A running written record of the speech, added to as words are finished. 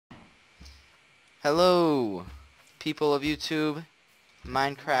Hello, people of YouTube,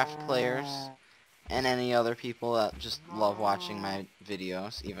 Minecraft players, and any other people that just love watching my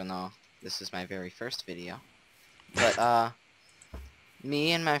videos, even though this is my very first video. But,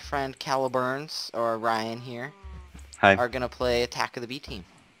 me and my friend Caliburns, or Ryan here, Hi. are gonna play Attack of the B-Team.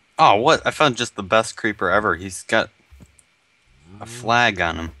 Oh, what? I found just the best creeper ever. He's got a flag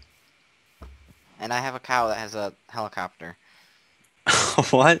on him. And I have a cow that has a helicopter.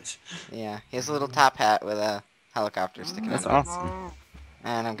 What? Yeah, he has a little top hat with a helicopter sticking That's out of it. awesome.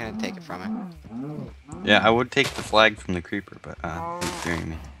 And I'm gonna take it from him. Yeah, I would take the flag from the creeper, but he's fearing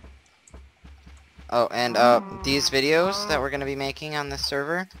me. Oh, and these videos that we're gonna be making on this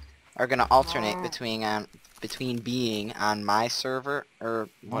server are gonna alternate between being on my server, or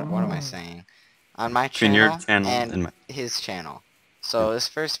what am I saying? On my Between your channel channel and and my... his channel. So this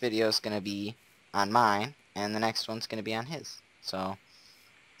first video is gonna be on mine, and the next one's gonna be on his. So,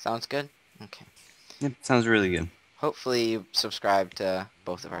 sounds good? Okay. Yep, sounds really good. Hopefully you subscribe to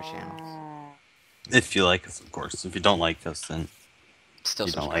both of our channels. If you like us, of course. If you don't like us, then Still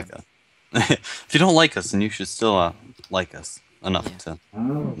you don't subscribe. like us. If you don't like us, then you should still like us enough Yeah.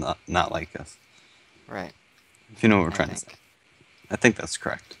 to not like us. Right. If you know what we're trying to say. I think that's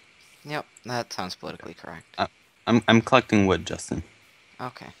correct. Yep, that sounds politically correct. I'm collecting wood, Justin.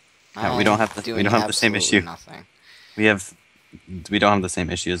 Okay. Yeah, we don't have the same issue. Nothing. We don't have the same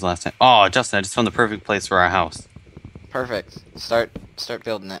issue as last time. Oh, Justin, I just found the perfect place for our house. Perfect. Start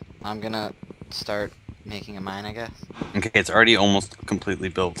building it. I'm gonna start making a mine, I guess. Okay, it's already almost completely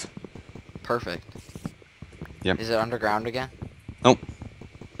built. Perfect. Yep. Is it underground again? Nope.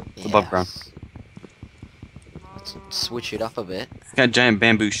 It's above ground. Let's switch it up a bit. It's got giant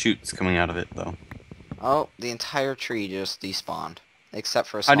bamboo shoots coming out of it, though. Oh, the entire tree just despawned. Except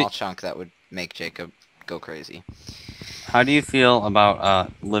for a small chunk that would make Jacob go crazy. How do you feel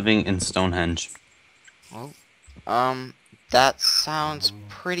about living in Stonehenge? Well, that sounds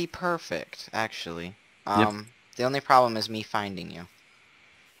pretty perfect, actually. Yep. The only problem is me finding you.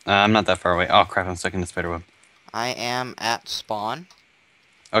 I'm not that far away. Oh crap, I'm stuck in the spiderweb. I am at spawn.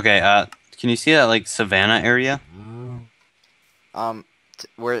 Okay, can you see that, like, savanna area?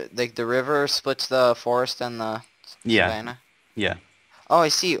 Where the river splits the forest and the savanna? Yeah. Oh, I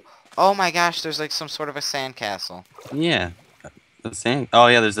see. Oh my gosh, there's like some sort of a sandcastle. Yeah. The sand. Oh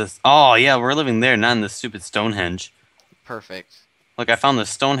yeah, there's this. Oh yeah, we're living there, not in this stupid Stonehenge. Perfect. Look, I found the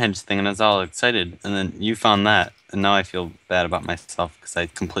Stonehenge thing and I was all excited, and then you found that, and now I feel bad about myself because I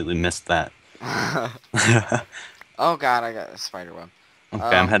completely missed that. Oh god, I got a spider web.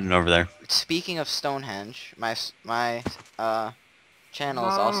 Okay, I'm heading over there. Speaking of Stonehenge, my channel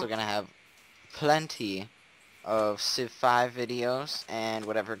is also gonna have plenty of Civ 5 videos and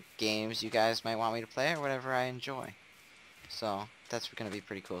whatever games you guys might want me to play or whatever I enjoy. So that's gonna be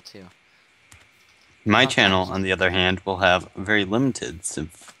pretty cool too. My channel, on the other hand, will have very limited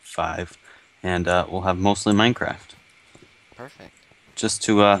Civ 5, and we'll have mostly Minecraft. Perfect. Just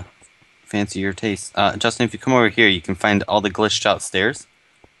to fancy your taste. Justin, if you come over here, you can find all the glitched out stairs,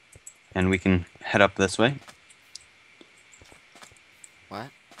 and we can head up this way. What?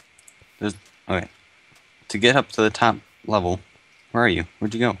 Okay. To get up to the top level, where are you?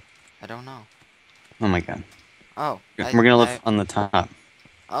 Where'd you go? I don't know. Oh my god. Oh. We're gonna live on the top.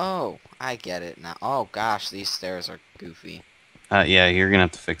 Oh, I get it now. Oh gosh, these stairs are goofy. Yeah, you're gonna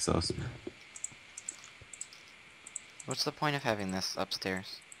have to fix those. What's the point of having this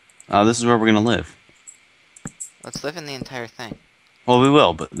upstairs? This is where we're gonna live. Let's live in the entire thing. Well, we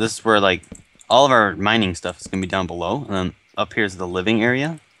will, but this is where, like, all of our mining stuff is gonna be down below, and then up here is the living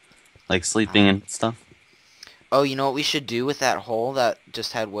area, like sleeping and stuff. Oh, you know what we should do with that hole that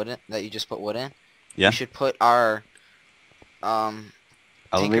just had wood in, that you just put wood in? Yeah. We should put our Tinker's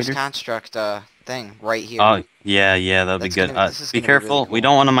Elevator? Construct thing right here. Oh, yeah, that'll be good. Be careful. Really cool. We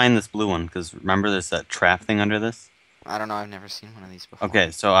don't want to mine this blue one, because remember there's that trap thing under this? I don't know, I've never seen one of these before.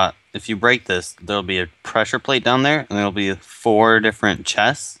 Okay, so if you break this, there'll be a pressure plate down there, and there'll be 4 different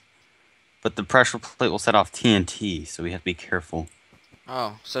chests. But the pressure plate will set off TNT, so we have to be careful.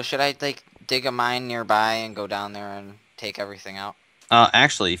 Oh, so should I, like, dig a mine nearby and go down there and take everything out?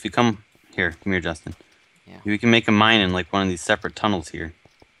 Actually, if you come here, Justin. Yeah. We can make a mine in, like, one of these separate tunnels here.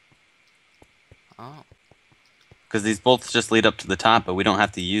 Oh. Because these both just lead up to the top, but we don't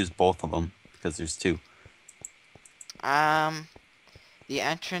have to use both of them, because there's 2. The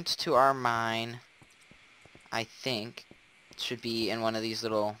entrance to our mine, I think, should be in one of these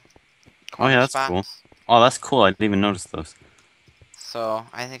little corner spots. Cool. Oh, that's cool. I didn't even notice those. So,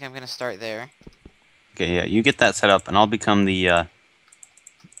 I think I'm going to start there. Okay, yeah, you get that set up, and I'll become the,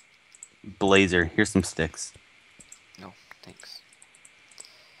 blazer. Here's some sticks. No, thanks.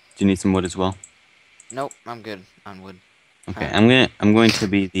 Do you need some wood as well? Nope, I'm good on wood. Okay, Huh. I'm going to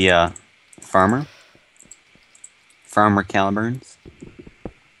be the farmer. Farmer Caliburns.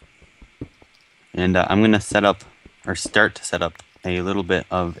 And I'm gonna set up or start to set up a little bit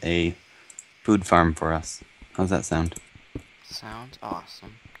of a food farm for us. How's that sound? Sounds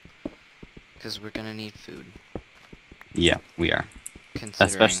awesome. Because we're gonna need food. Yeah, we are. Considering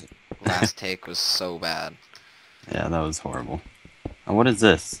Especially last take was so bad. yeah, that was horrible. What is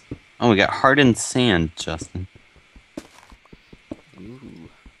this? Oh, we got hardened sand, Justin. Ooh.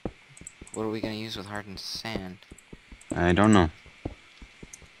 What are we gonna use with hardened sand? I don't know.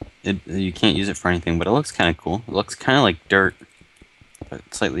 You can't use it for anything, but it looks kind of cool. It looks kind of like dirt, but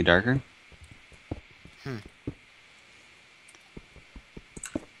slightly darker. Hmm.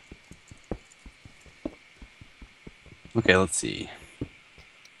 Okay, let's see.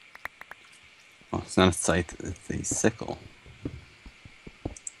 Oh, it's not a scythe, it's a sickle.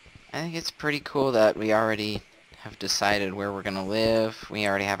 I think it's pretty cool that we already have decided where we're gonna live. We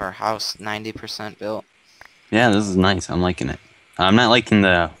already have our house 90% built. Yeah, this is nice. I'm liking it. I'm not liking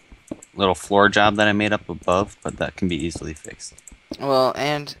the little floor job that I made up above, but that can be easily fixed. Well,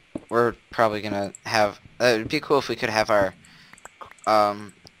 and we're probably gonna have... it'd be cool if we could have our...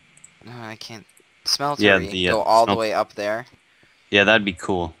 no, I can't... Yeah, Smeltery the go all the smelt. way up there. Yeah, that'd be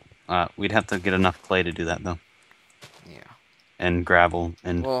cool. We'd have to get enough clay to do that though, Yeah. and gravel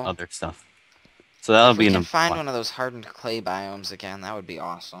and Well, other stuff. So that'll if we be can an. find one of those hardened clay biomes again, that would be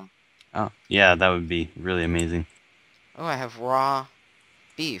awesome. Oh, yeah, that would be really amazing. Oh, I have raw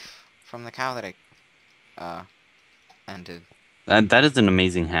beef from the cow that I ended. That is an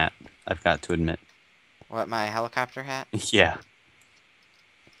amazing hat. I've got to admit. What, my helicopter hat? Yeah.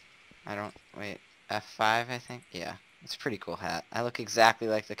 I don't... Wait, F5, I think? Yeah. It's a pretty cool hat. I look exactly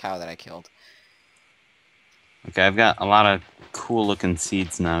like the cow that I killed. Okay, I've got a lot of cool looking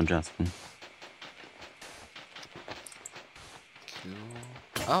seeds now, Justin.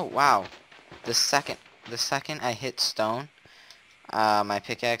 Cool. Oh, wow. The second I hit stone, my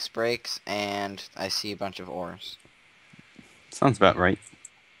pickaxe breaks, and I see a bunch of ores. Sounds about right.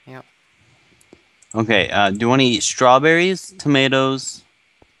 Yep. Okay, do you want to eat strawberries, tomatoes,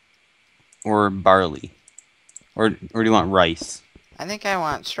 or barley? Or do you want rice? I think I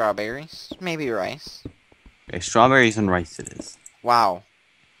want strawberries. Maybe rice. Okay, strawberries and rice it is. Wow.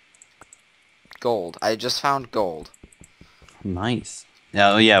 Gold. I just found gold. Nice.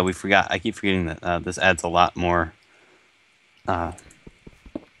 Yeah, oh yeah, we forgot. I keep forgetting that this adds a lot more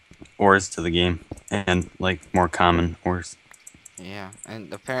ores to the game, and like more common ores. Yeah,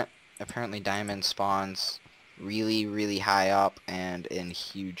 and apparently diamond spawns really, really high up and in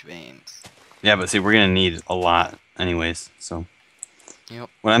huge veins. Yeah, but see, we're gonna need a lot anyways. So, Yep.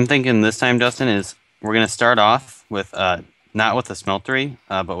 what I'm thinking this time, Justin, is we're gonna start off with not with a smeltery,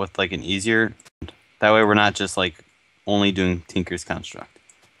 but with like an easier. That way, we're not just like only doing Tinker's Construct.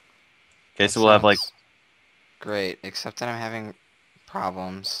 Okay, That so we'll have like sounds great, except that I'm having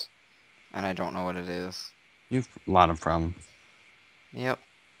problems, and I don't know what it is. you have a lot of problems. Yep.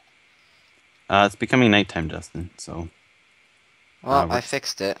 It's becoming nighttime, Justin. So, Well, I we're-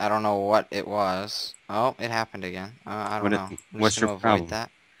 fixed it. I don't know what it was. Oh, it happened again. I don't know. I'm what's just your gonna problem? avoid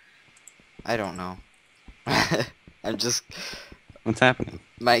that. I don't know. I'm just... What's happening?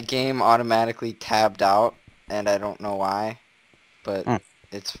 My game automatically tabbed out, and I don't know why, but Oh.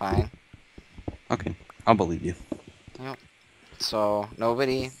 it's fine. Okay, I'll believe you. Yep. So,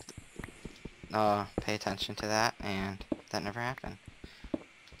 nobody pay attention to that, and that never happened.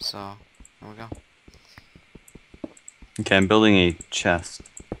 So, there we go. Okay, I'm building a chest.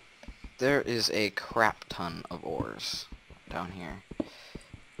 There is a crap ton of ores down here.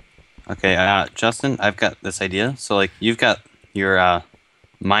 Okay, Justin, I've got this idea. So, like, you've got your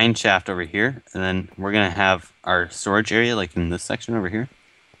mine shaft over here, and then we're gonna have our storage area, like in this section over here.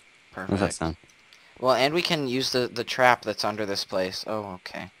 How does that Perfect. sound? Well, and we can use the trap that's under this place. Oh,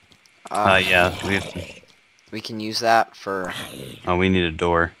 okay. Yeah, We can use that for we need a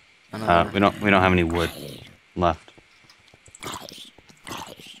door. another... We don't have any wood left.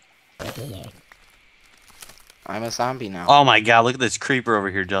 I'm a zombie now. Oh my god, look at this creeper over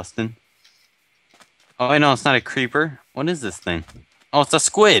here, Justin. Oh, wait, no, it's not a creeper. What is this thing? Oh, it's a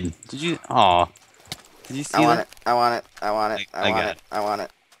squid. Did you? Oh, did you see I want that? it. I want it. I want it. I I want got it. I want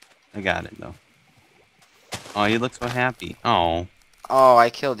it. I got it though. Oh, you look so happy. Oh, Oh, I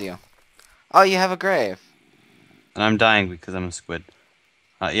killed you. Oh, you have a grave. and I'm dying because I'm a squid.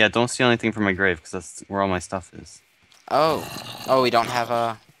 Yeah, don't steal anything from my grave because that's where all my stuff is. Oh. Oh, we don't have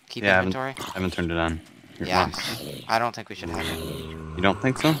a keep Yeah, inventory? I haven't turned it on. Here, Yeah. on. I don't think we should have it. You don't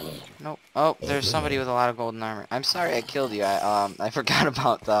think so? Nope. Oh, there's somebody with a lot of golden armor. I'm sorry I killed you. I forgot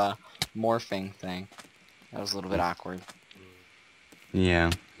about the morphing thing. That was a little bit awkward.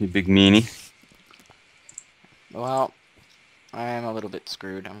 Yeah, you big meanie. Well, I am a little bit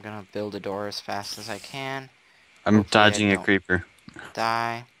screwed. I'm gonna build a door as fast as I can. I'm Hopefully dodging I a don't creeper.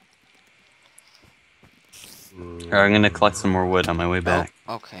 die. Alright, I'm gonna collect some more wood on my way back.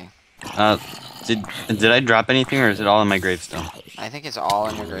 Oh, okay. Uh, did I drop anything, or is it all in my gravestone? I think it's all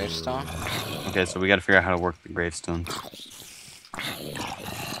in your gravestone. Okay, so we gotta figure out how to work the gravestones.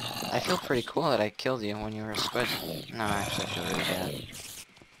 I feel pretty cool that I killed you when you were a squid. No, actually, I feel really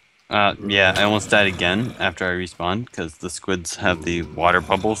bad. Yeah, I almost died again after I respawned, because the squids have the water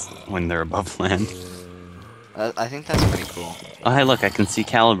bubbles when they're above land. I think that's pretty cool. Oh, hey, look, I can see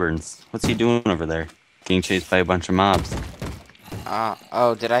Caliburns. What's he doing over there? Getting chased by a bunch of mobs.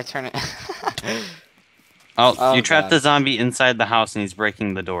 Oh, did I turn it? Oh, Oh, you trapped God. the zombie inside the house and he's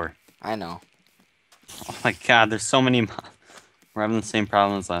breaking the door. I know. Oh my god, there's so many mobs. We're having the same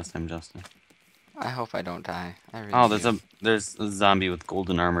problem as last time, Justin. I hope I don't die. I really Oh, do. there's a zombie with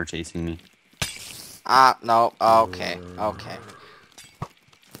golden armor chasing me. No. Okay. Okay.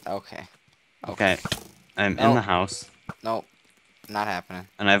 Okay. Okay, I'm in Nope. the house, Nope. Not happening.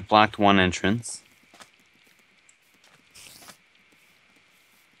 and I've blocked one entrance.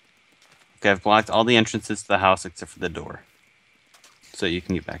 Okay, I've blocked all the entrances to the house except for the door. So you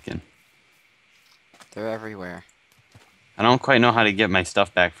can get back in. They're everywhere. I don't quite know how to get my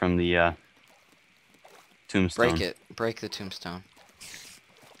stuff back from the tombstone. Break it. Break the tombstone.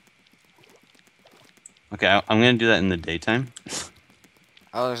 Okay, I'm gonna do that in the daytime.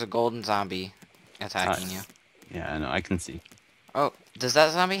 Oh, there's a golden zombie attacking you. Yeah, I know, I can see. Oh, does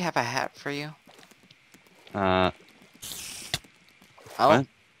that zombie have a hat for you? Uh, Oh. what?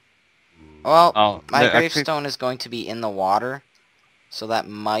 Well, Oh, my there- gravestone is going to be in the water, so that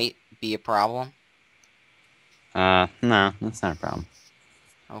might be a problem. No, that's not a problem.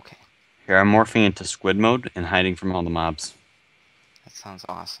 Okay. Here, I'm morphing into squid mode and hiding from all the mobs. That sounds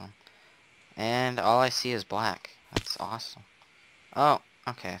awesome. And all I see is black. That's awesome. Oh,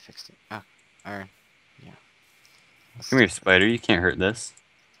 okay, I fixed it. Oh, or, yeah. Come here, spider. You can't hurt this.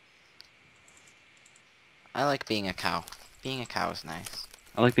 I like being a cow. Being a cow is nice.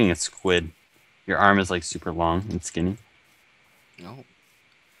 I like being a squid. Your arm is like super long and skinny. No.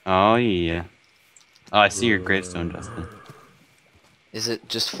 Oh yeah. Oh, I see your gravestone, Justin. Is it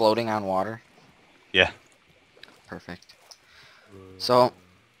just floating on water? Yeah. Perfect. So,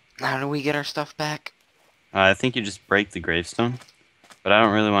 how do we get our stuff back? I think you just break the gravestone, but I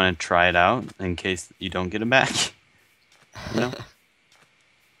don't really want to try it out in case you don't get it back. You know?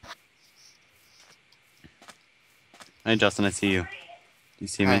 Hey, Justin, I see you. Do you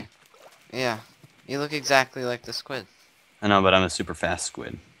see me? Hi. Yeah. You look exactly like the squid. I know, but I'm a super fast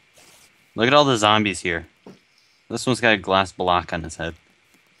squid. Look at all the zombies here. This one's got a glass block on his head.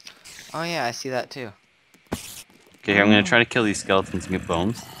 Oh yeah, I see that too. Okay, here, I'm gonna try to kill these skeletons and get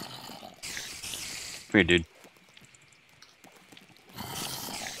bones. Come here, dude.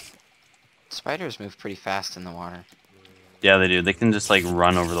 Spiders move pretty fast in the water. Yeah, they do. They can just, like,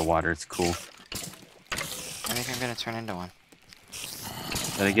 run over the water. It's cool. I think I'm gonna turn into one.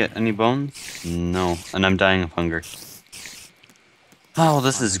 Did I get any bones? No. And I'm dying of hunger. Oh, well,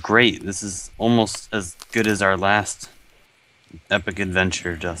 this is great. This is almost as good as our last epic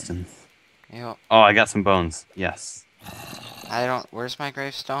adventure, Justin. Ew. Oh, I got some bones. Yes. Where's my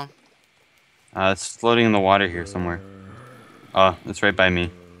gravestone? It's floating in the water here somewhere. Oh, it's right by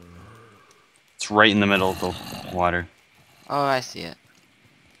me. It's right in the middle of the water. Oh, I see it.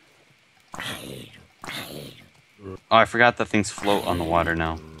 Oh, I forgot that things float on the water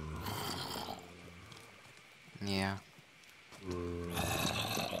now. Yeah.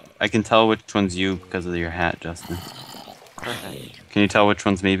 I can tell which one's you because of your hat, Justin. Perfect. Can you tell which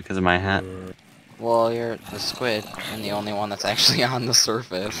one's me because of my hat? Well, you're the squid, and the only one that's actually on the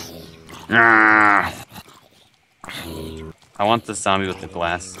surface. I want the zombie with the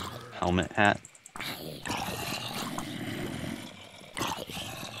glass helmet hat.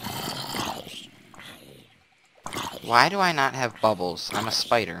 Why do I not have bubbles? I'm a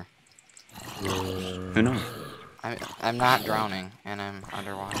spider. Who knows? I'm not drowning, and I'm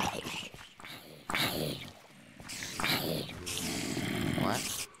underwater.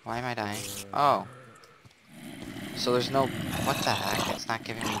 What? Why am I dying? Oh. So there's no... What the heck? It's not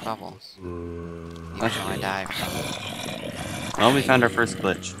giving me bubbles. Even though I dived Well, we found our first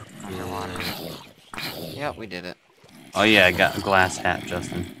glitch. underwater. Yep, we did it. Oh yeah, I got a glass hat,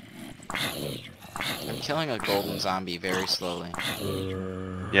 Justin. I'm killing a golden zombie very slowly.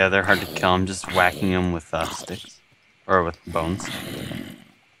 Yeah, they're hard to kill. I'm just whacking them with sticks. Or with bones.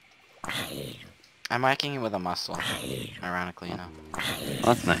 I'm whacking him with a muscle, ironically enough.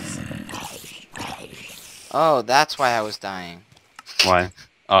 Oh, that's nice. Oh, that's why I was dying. Why?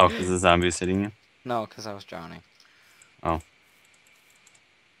 Oh, because the zombie was hitting you? No, because I was drowning. Oh.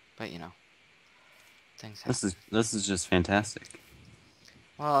 But you know, things happen. This is just fantastic.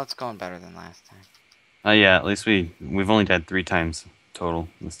 Well, it's going better than last time. Yeah, at least we've only died 3 times total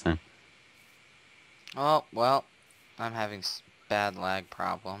this time. Oh, well, I'm having bad lag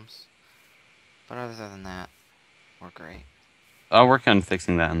problems. But other than that, we're great. I'll work on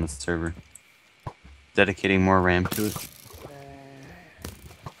fixing that on the server. Dedicating more RAM to it.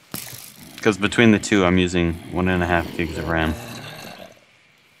 Because between the two, I'm using 1.5 gigs of RAM.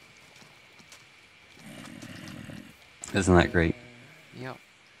 Isn't that great? Yep.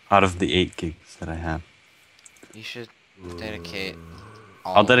 Out of the 8 gigs that I have. You should dedicate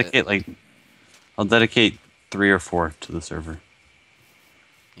all I'll of it. dedicate I'll dedicate 3 or 4 to the server.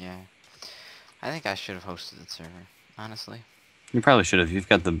 Yeah. I think I should have hosted the server, honestly. You probably should have. You've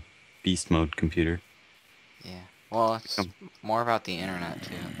got the beast mode computer. Yeah. Well, it's more about the internet,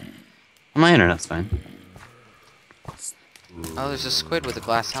 too. My internet's fine. Oh, there's a squid with a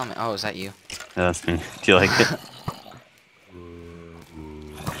glass helmet. Oh, is that you? Yeah, that's me. Do you like it?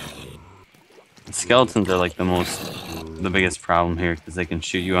 Skeletons are like the biggest problem here because they can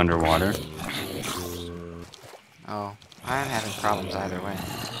shoot you underwater. Oh, I'm having problems either way.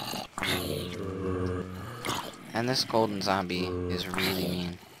 And this golden zombie is really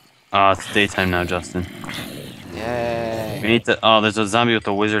mean. Oh, it's daytime now, Justin. Yay. We need to. Oh, there's a zombie with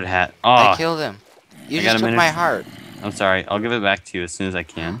a wizard hat. I Oh, killed him. You I got just a took minute. my heart. I'm sorry. I'll give it back to you as soon as I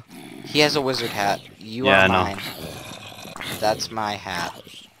can. He has a wizard hat. You Yeah, are I know. mine. That's my hat.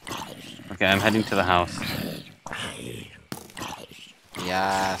 Okay, I'm heading to the house.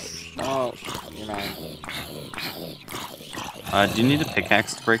 Yes. Oh, you're mine. Do you need a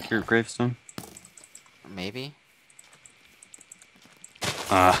pickaxe to break your gravestone? Maybe?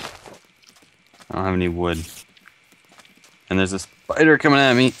 I don't have any wood. And there's a spider coming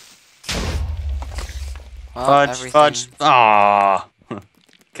at me. Well, Fudge, everything... fudge. Aw.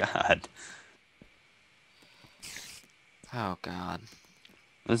 God. Oh, God.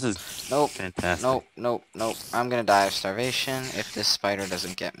 This is Nope. fantastic. Nope, nope, nope. I'm gonna die of starvation if this spider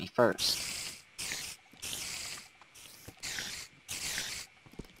doesn't get me first.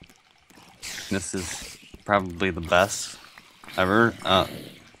 This is probably the best ever.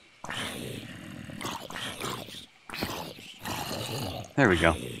 There we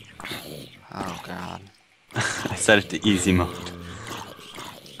go. Oh, God. I set it to easy mode.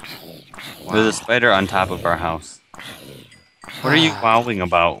 Wow. There's a spider on top of our house. What are you wowing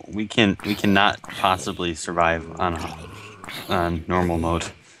about? We cannot possibly survive on normal mode.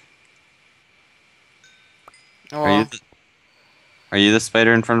 Well, Are you the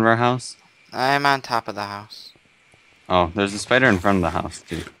spider in front of our house? I'm on top of the house. Oh, there's a spider in front of the house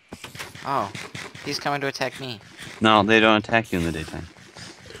too. Oh, he's coming to attack me. No, they don't attack you in the daytime.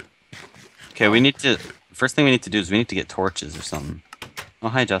 Okay, we need to. First thing we need to do is we need to get torches or something. Oh,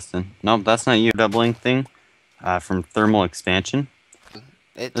 hi, Justin. Nope, that's not you. Doubling thing from thermal expansion.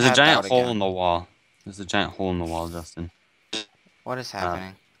 It There's a tapped giant out hole again. in the wall. There's a giant hole in the wall, Justin. What is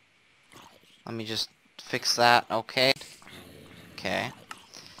happening? Let me just fix that. Okay. Okay.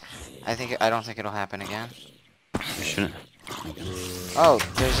 I don't think it'll happen again. You shouldn't. Oh,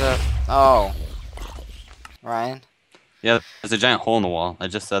 there's a... Oh. Ryan? Yeah, there's a giant hole in the wall. I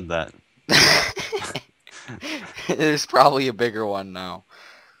just said that. There's probably a bigger one now.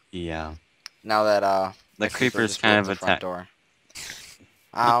 Yeah. Now that, The creeper creeper's just kind broke of the front attack. door.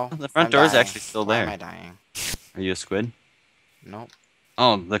 Ow. The front I'm door is dying. actually still Why there. am I dying? Are you a squid? Nope.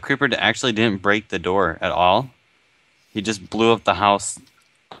 Oh, the creeper actually didn't break the door at all. He just blew up the house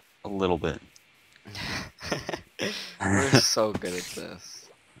a little bit. We're so good at this.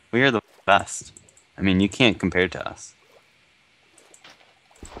 We are the best. I mean, you can't compare to us.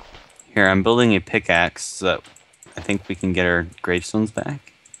 Here, I'm building a pickaxe so that I think we can get our gravestones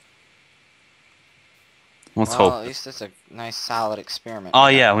back. Let's Well, hope. at least it's a nice solid experiment. Oh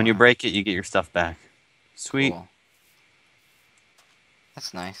we got yeah, when you going on. break it, you get your stuff back. Sweet. Cool.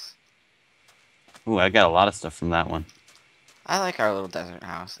 That's nice. Ooh, I got a lot of stuff from that one. I like our little desert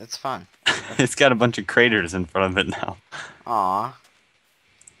house. It's fun. It's got a bunch of craters in front of it now. Aw.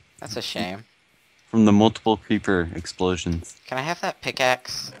 That's a shame. From the multiple creeper explosions. Can I have that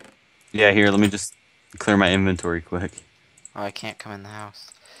pickaxe? Yeah, here, let me just clear my inventory quick. Oh, I can't come in the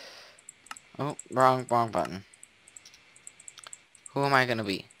house. Oh, wrong button. Who am I gonna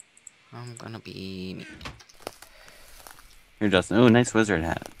be? I'm gonna be me. Here, Justin. Ooh, nice wizard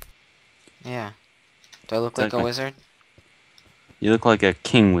hat. Yeah. Do I look like a Okay. wizard? You look like a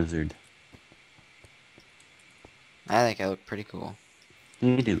king wizard. I think I look pretty cool.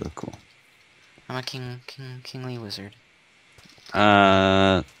 You do look cool. I'm a kingly wizard.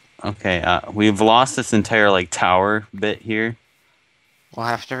 Okay. We've lost this entire like tower bit here. We'll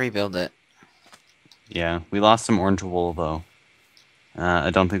have to rebuild it. Yeah, we lost some orange wool though. I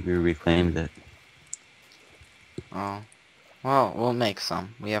don't think we reclaimed it. Oh. Well, we'll make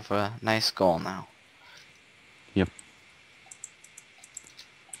some. We have a nice goal now. Yep.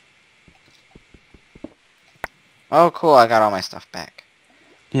 Oh, cool. I got all my stuff back.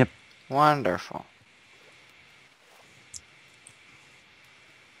 Yep. Wonderful.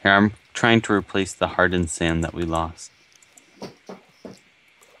 Here, I'm trying to replace the hardened sand that we lost.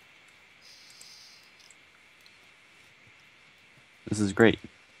 This is great.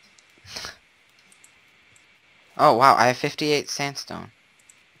 Oh, wow. I have 58 sandstone.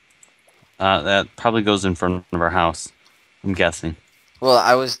 That probably goes in front of our house. I'm guessing. Well,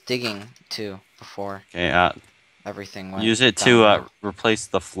 I was digging, too, before Okay, everything went use it downhill. to replace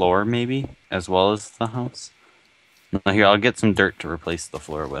the floor, maybe, as well as the house. No, here, I'll get some dirt to replace the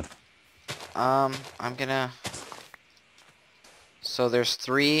floor with. I'm gonna... So there's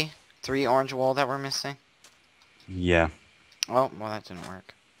three orange wool that we're missing? Yeah. Oh, well, that didn't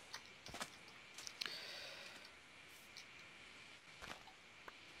work.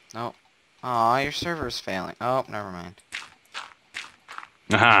 Oh. Aw, your server's failing. Oh, never mind.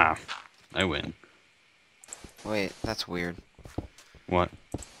 Aha! I win. Wait, that's weird. What?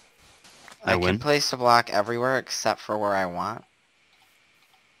 I can win? place a block everywhere except for where I want.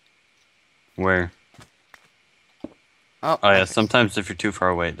 Where? Oh, Oh I yeah, fixed it. sometimes if you're too far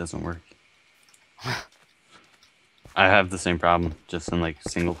away, it doesn't work. I have the same problem, just in like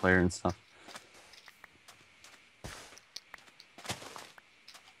single player and stuff.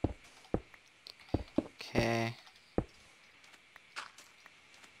 Okay.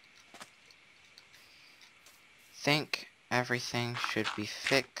 Think everything should be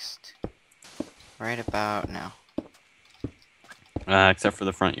fixed right about now. Except for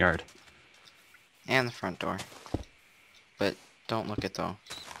the front yard. And the front door. But don't look at those.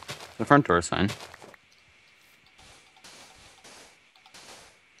 The front door is fine.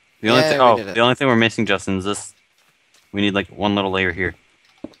 The only thing, we did it. the only thing we're missing, Justin, is this. We need like one little layer here.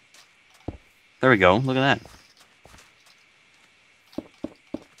 There we go. Look at that.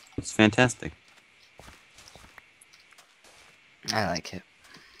 It's fantastic. I like it.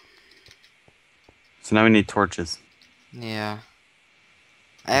 So now we need torches. Yeah.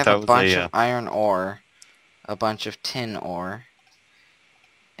 I have That a was bunch of iron ore, a bunch of tin ore,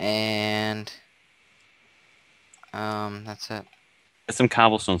 and that's it. Get some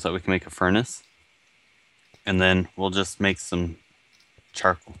cobblestone so that we can make a furnace, and then we'll just make some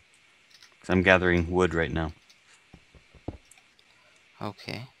charcoal. Cause I'm gathering wood right now.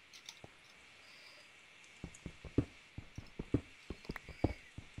 Okay.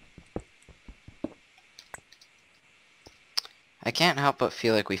 I can't help but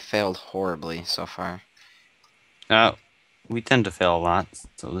feel like we failed horribly so far. We tend to fail a lot,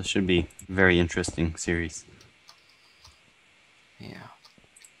 so this should be a very interesting series. Yeah.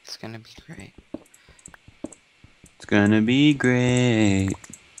 It's gonna be great. It's gonna be great.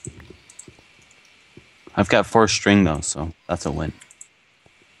 I've got 4 string though, so that's a win.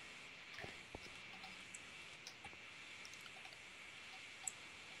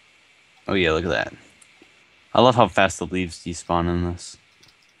 Oh yeah, look at that. I love how fast the leaves despawn in this.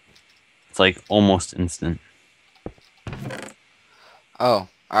 It's like almost instant. Oh,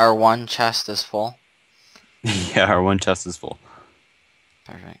 our one chest is full? Yeah, our one chest is full.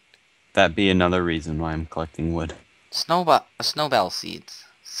 Perfect. That'd be another reason why I'm collecting wood. Snowbell seeds.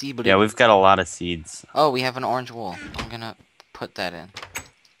 Yeah, we've got a lot of seeds. Oh, we have an orange wool. I'm gonna put that in.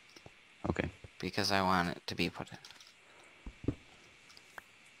 Okay. Because I want it to be put in.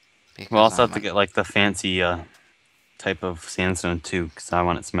 Because We'll also have to get like the fancy type of sandstone too, because I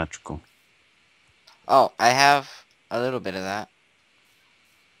want it symmetrical. Oh, I have a little bit of that.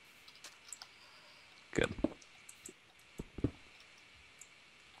 Good.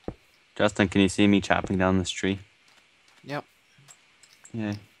 Justin, can you see me chopping down this tree? Yep.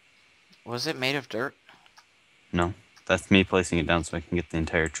 Yeah. Was it made of dirt? No. That's me placing it down so I can get the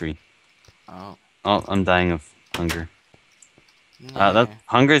entire tree. Oh. Oh, I'm dying of hunger. Yeah.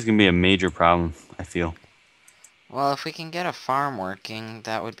 Hunger is going to be a major problem, I feel. Well, if we can get a farm working,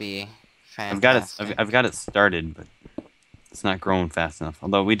 that would be fantastic. I've got it started, but it's not growing fast enough.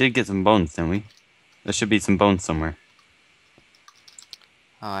 Although we did get some bones, didn't we? There should be some bones somewhere.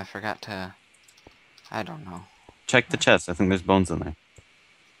 Oh, I forgot to... I don't know. Check the chest. I think there's bones in there.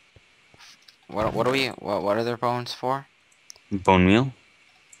 What are their bones for? Bone meal?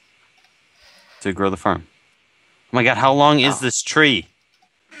 To grow the farm. Oh my god, how long is this tree?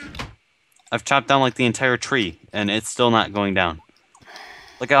 I've chopped down like the entire tree, and it's still not going down.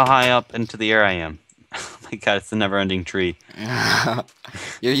 Look how high up into the air I am. Oh my god, it's a never-ending tree.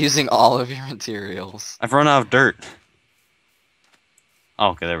 You're using all of your materials. I've run out of dirt. Oh,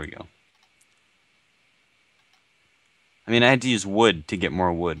 okay, there we go. I mean, I had to use wood to get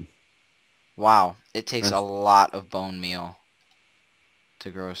more wood. Wow, it takes a lot of bone meal to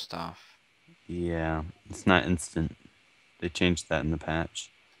grow stuff. Yeah, it's not instant. They changed that in the patch.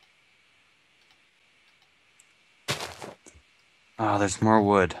 Oh, there's more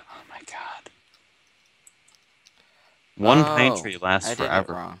wood. Oh my god. One pine tree lasts I did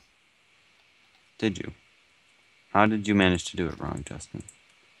forever. it wrong. Did you? How did you manage to do it wrong, Justin?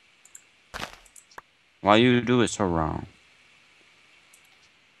 Why you do it so wrong?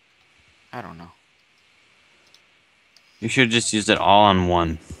 I don't know. You should have just used it all on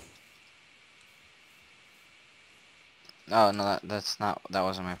one. Oh, no, that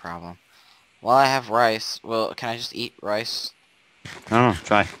wasn't my problem. Well, I have rice. Well, can I just eat rice? I don't know,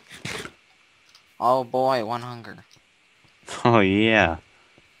 try. Oh boy, one hunger. Oh yeah.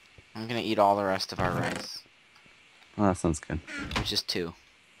 I'm gonna eat all the rest of our rice. Well, that sounds good. Which is 2.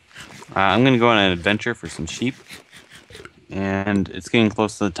 I'm gonna go on an adventure for some sheep. And it's getting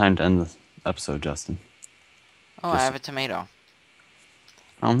close to the time to end the episode, Justin. Oh, I have a tomato.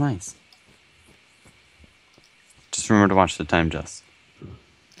 Oh, nice. Just remember to watch the time, Jess.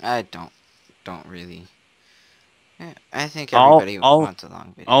 I don't really. I think everybody wants a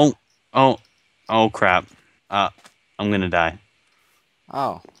long video. Oh, crap. I'm gonna die.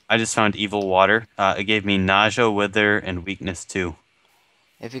 Oh. I just found evil water. It gave me nausea, wither, and weakness too.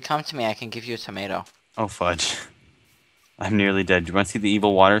 If you come to me, I can give you a tomato. Oh, fudge. I'm nearly dead. Do you want to see the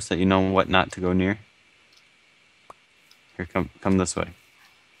evil water so that you know what not to go near? Here, come this way.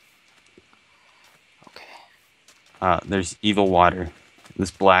 Okay. There's evil water. This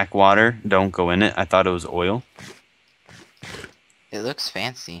black water, don't go in it. I thought it was oil. It looks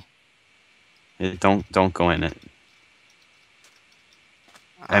fancy. Don't go in it.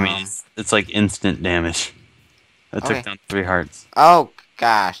 I mean, it's like instant damage. That took down 3 hearts. Oh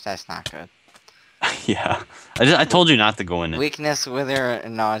gosh, that's not good. Yeah, I told you not to go in it. Weakness, wither,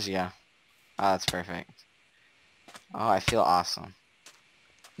 and nausea. Oh, that's perfect. Oh, I feel awesome.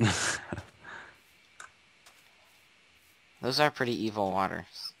 Those are pretty evil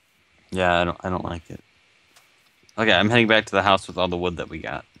waters. Yeah, I don't like it. Okay, I'm heading back to the house with all the wood that we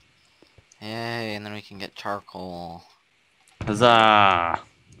got. Yay, and then we can get charcoal. Huzzah!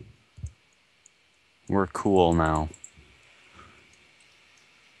 We're cool now.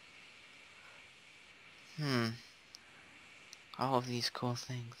 All of these cool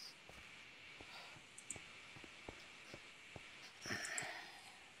things.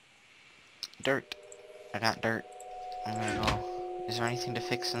 Dirt. I got dirt. I'm gonna go. Is there anything to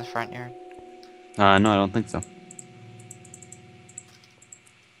fix in the front yard? No, I don't think so.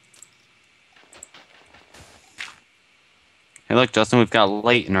 Hey, look, Justin, we've got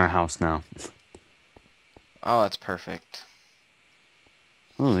light in our house now. Oh, that's perfect.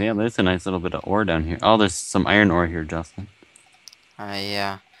 Oh, yeah, there's a nice little bit of ore down here. Oh, there's some iron ore here, Justin.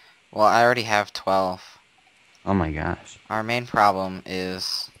 Yeah. Well, I already have 12. Oh my gosh. Our main problem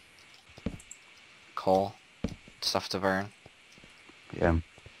is coal. Stuff to burn. Yeah.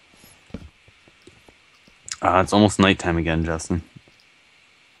 It's almost nighttime again, Justin.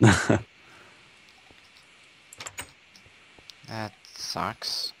 That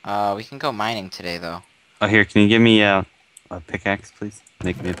sucks. We can go mining today, though. Oh, here, can you give me a pickaxe, please?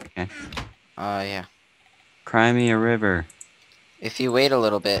 Make me a pickaxe. Yeah. Cry me a river. If you wait a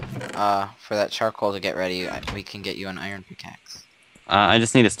little bit, for that charcoal to get ready, we can get you an iron pickaxe. I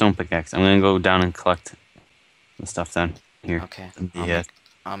just need a stone pickaxe. I'm gonna go down and collect the stuff down here. Okay. Yeah.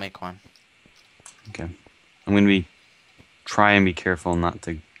 I'll make one. Okay. I'm gonna try and be careful not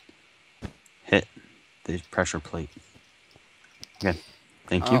to hit the pressure plate. Okay.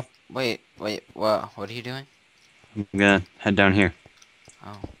 Thank you. Wait. What are you doing? I'm gonna head down here.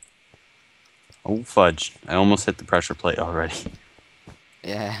 Oh. Oh, fudge. I almost hit the pressure plate already.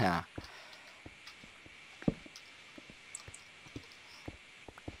 Yeah.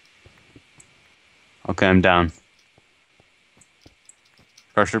 Okay, I'm down.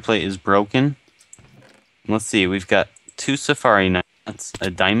 Pressure plate is broken. Let's see, we've got 2 safari knives. That's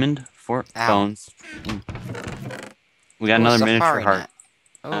a diamond, 4 bones. We got another miniature heart.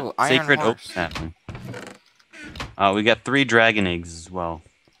 Oh, iron Sacred oak horse. sapling. We got 3 dragon eggs as well.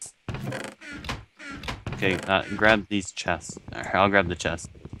 Okay, grab these chests. Right, I'll grab the chest.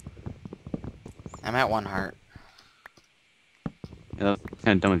 I'm at 1 heart. Yeah, that's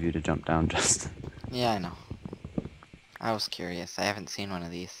kind of dumb of you to jump down, Justin. Yeah, I know. I was curious. I haven't seen one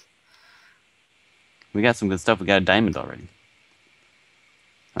of these. We got some good stuff. We got a diamond already.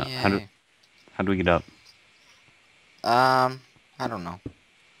 How do Yay. we get up? I don't know.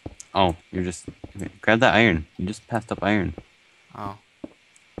 Oh, you're just okay, grab that iron. You just passed up iron. Oh.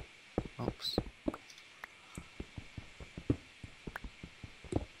 Oops.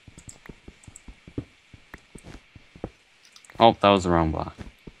 Oh, that was the wrong block.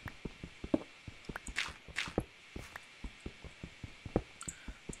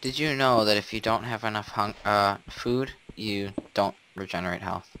 Did you know that if you don't have enough food, you don't regenerate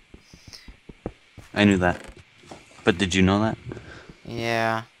health? I knew that. But did you know that?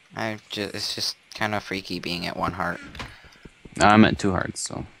 Yeah, it's just kind of freaky being at 1 heart. I'm at 2 hearts,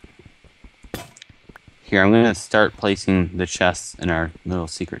 so. Here, I'm gonna start placing the chests in our little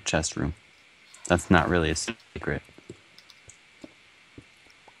secret chest room. That's not really a secret.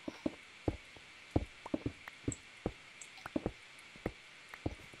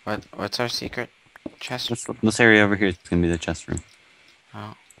 What's our secret chest? This area over here is gonna be the chest room.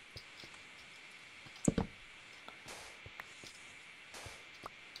 Oh.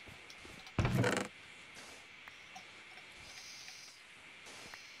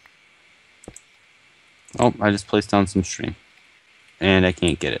 Oh, I just placed down some string. And I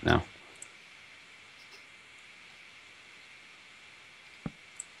can't get it now.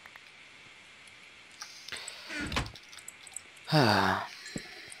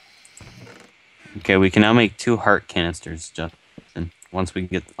 Okay, we can now make 2 heart canisters, Justin, once we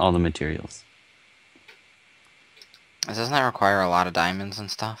get all the materials. Doesn't that require a lot of diamonds and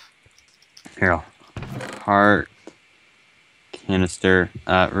stuff? Here, heart canister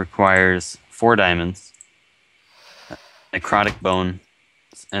requires 4 diamonds, necrotic bone,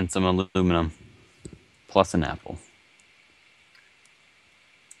 and some aluminum, plus an apple.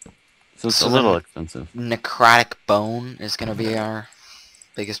 So it's a little expensive. Necrotic bone is gonna be our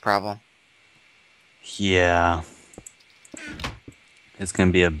biggest problem. Yeah. It's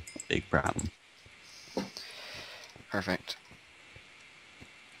gonna be a big problem. Perfect.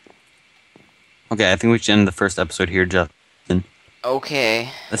 Okay, I think we should end the first episode here, Justin.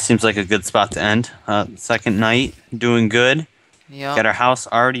 Okay. This seems like a good spot to end. Second night, doing good. Yep. Got our house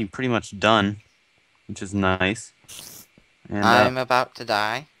already pretty much done, which is nice. And I'm about to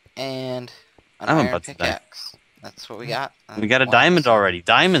die, and an I'm iron about to die. pickaxe. That's what we got. We got a diamond already.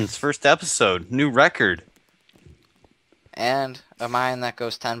 Diamonds, first episode, new record. And a mine that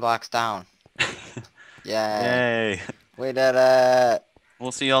goes 10 blocks down. Yay. Yay. We did it.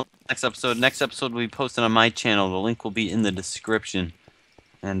 We'll see y'all next episode. Next episode will be posted on my channel. The link will be in the description.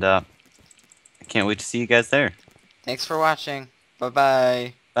 And I can't wait to see you guys there. Thanks for watching.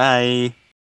 Bye-bye. Bye.